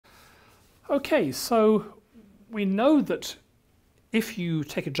Okay, so we know that if you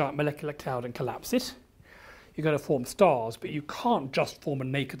take a giant molecular cloud and collapse it, you're going to form stars, but you can't just form a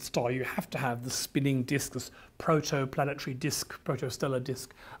naked star. You have to have the spinning disk, this proto-planetary disk, protostellar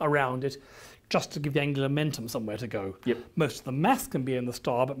disk around it, just to give the angular momentum somewhere to go. Yep. Most of the mass can be in the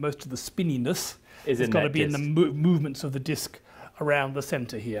star, but most of the spinniness is got to be in the movements of the disk around the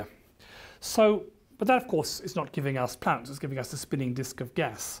center here. So, but that of course is not giving us planets, it's giving us a spinning disk of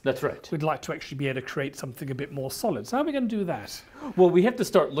gas. That's right. We'd like to actually be able to create something a bit more solid. So how are we going to do that? Well, we have to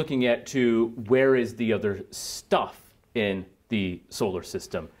start looking at where is the other stuff in the solar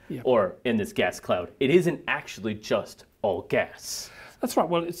system, or in this gas cloud. It isn't actually just all gas. That's right.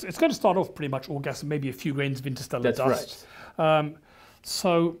 Well, it's going to start off pretty much all gas and maybe a few grains of interstellar dust. Right.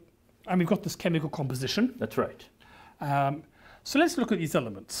 And we've got this chemical composition. That's right. So let's look at these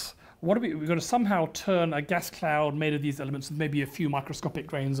elements. What are we're going to somehow turn a gas cloud made of these elements with maybe a few microscopic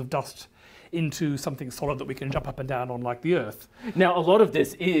grains of dust into something solid that we can jump up and down on like the Earth. Now, a lot of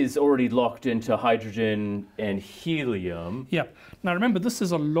this is already locked into hydrogen and helium. Yep. Now remember, this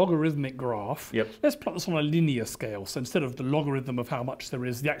is a logarithmic graph. Yep. Let's plot this on a linear scale. So instead of the logarithm of how much there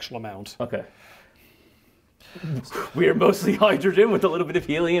is, the actual amount. Okay. We are mostly hydrogen with a little bit of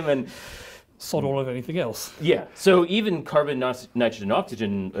helium and sod all of anything else. Yeah, so even carbon, nitrogen,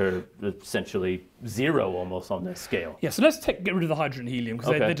 oxygen are essentially zero almost on this scale. Yeah, so let's get rid of the hydrogen and helium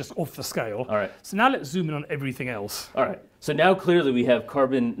because they're just off the scale. All right. So now let's zoom in on everything else. All right. So now clearly we have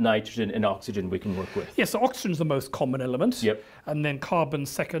carbon, nitrogen, and oxygen we can work with. Yeah, so oxygen's the most common element. Yep. And then carbon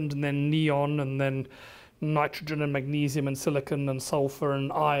second, and then neon, and then nitrogen and magnesium and silicon and sulfur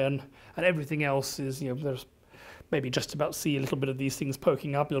and iron, and everything else is, there's maybe just about see a little bit of these things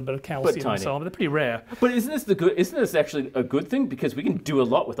poking up, a little bit of calcium and so on, but they're pretty rare. But isn't this actually a good thing? Because we can do a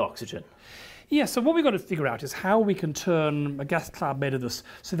lot with oxygen. Yeah, so what we've got to figure out is how we can turn a gas cloud made of this.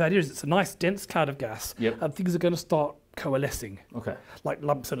 So the idea is it's a nice dense cloud of gas, and things are going to start coalescing, like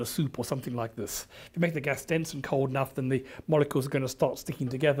lumps in a soup or something like this. If you make the gas dense and cold enough, then the molecules are going to start sticking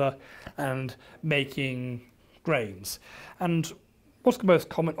together and making grains. And what's the most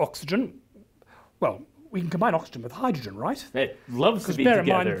common? Oxygen. Well, we can combine oxygen with hydrogen, right? It loves to be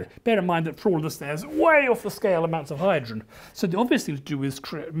together. Bear in mind that for all of this there's way off the scale amounts of hydrogen. So the obvious thing to do is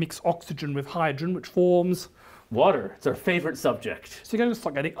mix oxygen with hydrogen, which forms water. It's our favorite subject. So you're going to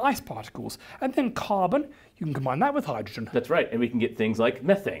start getting ice particles. And then carbon, you can combine that with hydrogen. That's right, and we can get things like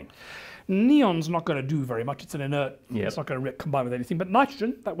methane. Neon's not going to do very much. It's an inert. It's not going to combine with anything. But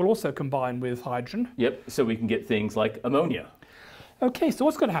nitrogen, that will also combine with hydrogen. Yep, so we can get things like ammonia. Okay, so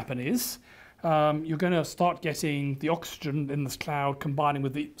what's going to happen is you're going to start getting the oxygen in this cloud combining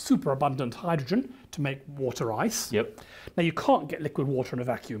with the superabundant hydrogen to make water ice. Yep. Now you can't get liquid water in a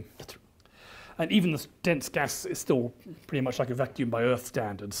vacuum. And even this dense gas is still pretty much like a vacuum by Earth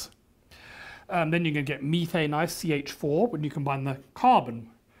standards. Then you're going to get methane ice, CH4, when you combine the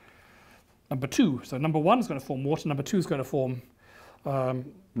carbon. Number 2. So number 1 is going to form water. Number 2 is going to form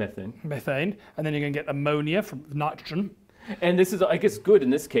methane. And then you're going to get ammonia from nitrogen. And this is, I guess, good in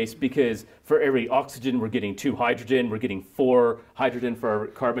this case because for every oxygen, we're getting 2 hydrogen, we're getting 4 hydrogen for our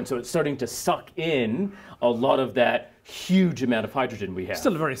carbon, so it's starting to suck in a lot of that huge amount of hydrogen we have.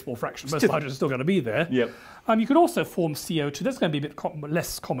 Still a very small fraction. Most hydrogen is still going to be there. Yep. You could also form CO2. That's going to be a bit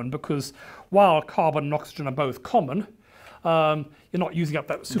less common because while carbon and oxygen are both common, you're not using up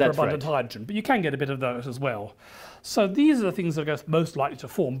that superabundant hydrogen, but you can get a bit of those as well. So these are the things that are most likely to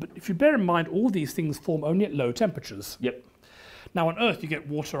form. But if you bear in mind, all these things form only at low temperatures. Yep. Now on Earth you get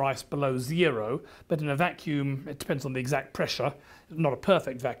water ice below 0, but in a vacuum it depends on the exact pressure. It's not a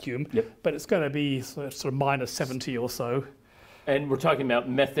perfect vacuum, but it's going to be sort of minus 70 or so. And we're talking about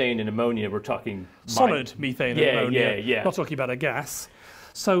methane and ammonia. We're talking solid methane and ammonia. Yeah. Not talking about a gas.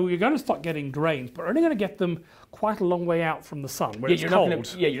 So you're going to start getting grains, but we're only going to get them quite a long way out from the sun, where it's cold.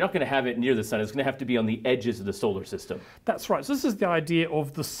 You're not going to have it near the sun. It's going to have to be on the edges of the solar system. That's right. So this is the idea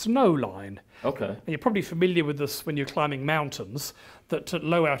of the snow line. Okay. And you're probably familiar with this when you're climbing mountains, that at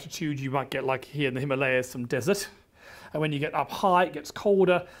low altitude you might get, like here in the Himalayas, some desert. And when you get up high, it gets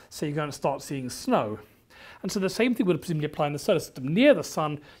colder, so you're going to start seeing snow. And so the same thing would presumably apply in the solar system. Near the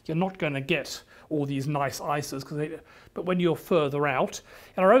sun, you're not going to get all these nice ices, but when you're further out,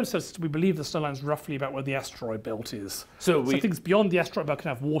 in our own solar system, we believe the snow line is roughly about where the asteroid belt is. So things beyond the asteroid belt can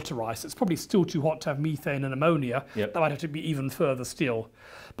have water ice. It's probably still too hot to have methane and ammonia. That might have to be even further still.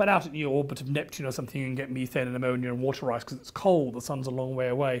 But out in your orbit of Neptune or something, you can get methane and ammonia and water ice because it's cold, the sun's a long way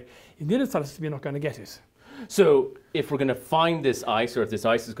away. In the inner solar system, you're not going to get it. So if we're going to find this ice, or if this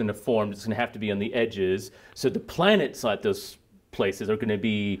ice is going to form, it's going to have to be on the edges. So the planets at those places are going to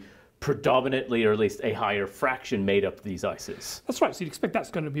be predominantly, or at least a higher fraction, made up of these ices. That's right. So you'd expect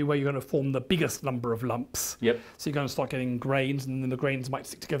that's going to be where you're going to form the biggest number of lumps. Yep. So you're going to start getting grains, and then the grains might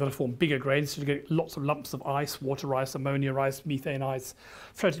stick together to form bigger grains. So you get lots of lumps of ice, water ice, ammonia ice, methane ice,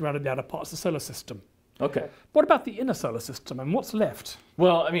 floating around in the outer parts of the solar system. Okay. What about the inner solar system, and what's left?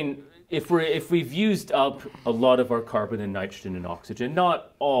 Well, I mean, if we've used up a lot of our carbon and nitrogen and oxygen,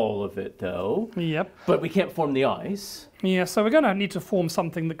 not all of it though. Yep. But we can't form the ice. Yeah, so we're going to need to form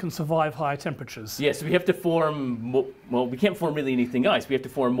something that can survive higher temperatures. Yes, so we have to form, well, we can't form really anything ice. We have to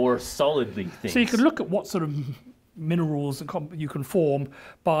form more solidly things. So you can look at what sort of minerals you can form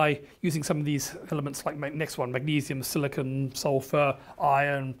by using some of these elements like next one, magnesium, silicon, sulfur,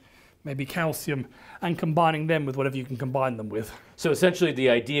 iron, maybe calcium, and combining them with whatever you can combine them with. So essentially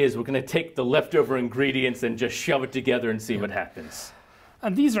the idea is we're going to take the leftover ingredients and just shove it together and see what happens.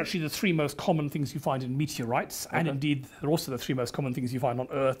 And these are actually the three most common things you find in meteorites, and indeed they're also the three most common things you find on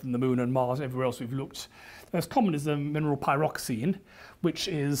Earth and the Moon and Mars and everywhere else we've looked. The most common is the mineral pyroxene, which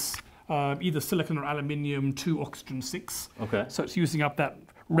is either silicon or aluminium 2 oxygen 6. Okay. So it's using up that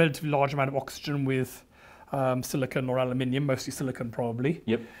relatively large amount of oxygen with silicon or aluminium, mostly silicon probably.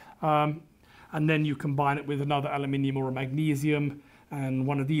 Yep. And then you combine it with another aluminium or a magnesium and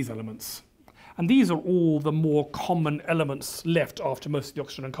one of these elements. And these are all the more common elements left after most of the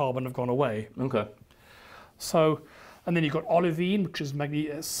oxygen and carbon have gone away. Okay. So, and then you've got olivine, which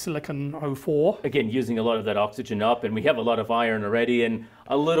is silicon 04. Again, using a lot of that oxygen up, and we have a lot of iron already, and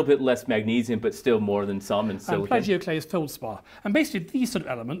a little bit less magnesium, but still more than some in silicon. And plagioclase is feldspar. And basically these sort of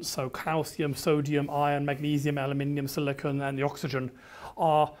elements, so calcium, sodium, iron, magnesium, aluminium, silicon, and the oxygen,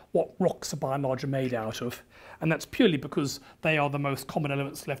 are what rocks by and large are made out of. And that's purely because they are the most common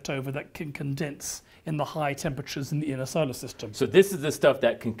elements left over that can condense in the high temperatures in the inner solar system. So this is the stuff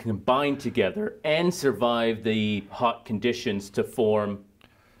that can combine together and survive the hot conditions to form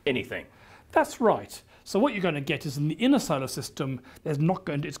anything. That's right. So what you're going to get is in the inner solar system, it's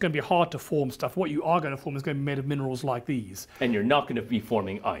going to be hard to form stuff. What you are going to form is going to be made of minerals like these. And you're not going to be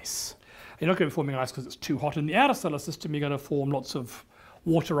forming ice. You're not going to be forming ice because it's too hot. In the outer solar system, you're going to form lots of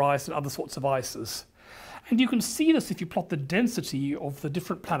water ice and other sorts of ices. And you can see this if you plot the density of the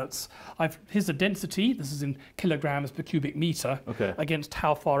different planets. Here's the density, this is in kilograms per cubic meter, against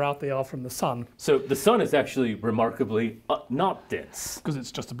how far out they are from the sun. So the sun is actually remarkably not dense. Because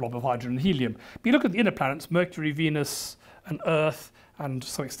it's just a blob of hydrogen and helium. But you look at the inner planets, Mercury, Venus, and Earth, and to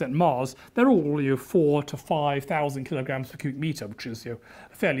some extent Mars, they're all 4 to 5,000 kilograms per cubic meter, which is a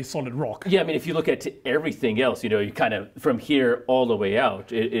fairly solid rock. Yeah, I mean, if you look at everything else, you kind of, from here all the way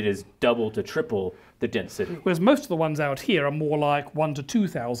out, it is double to triple the density. Whereas most of the ones out here are more like 1 to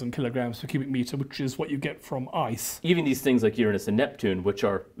 2,000 kilograms per cubic meter, which is what you get from ice. Even these things like Uranus and Neptune, which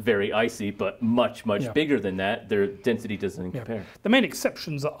are very icy, but much, much bigger than that, their density doesn't compare. The main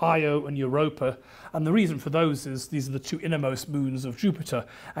exceptions are Io and Europa, and the reason for those is these are the two innermost moons of Jupiter,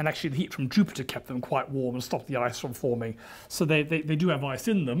 and actually the heat from Jupiter kept them quite warm and stopped the ice from forming. So they do have ice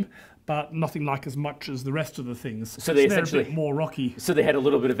in them, but nothing like as much as the rest of the things. So they're essentially a bit more rocky. So they had a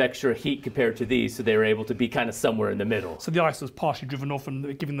little bit of extra heat compared to these, so they were able to be kind of somewhere in the middle. So the ice was partially driven off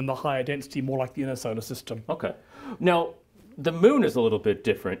and giving them the higher density, more like the inner solar system. Okay. Now, the moon is a little bit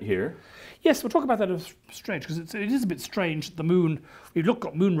different here. Yes, we'll talk about that as strange, because it is a bit strange. The moon, we've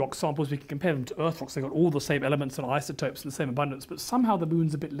got moon rock samples, we can compare them to Earth rocks. They've got all the same elements and isotopes in the same abundance, but somehow the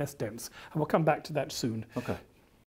moon's a bit less dense. And we'll come back to that soon. Okay.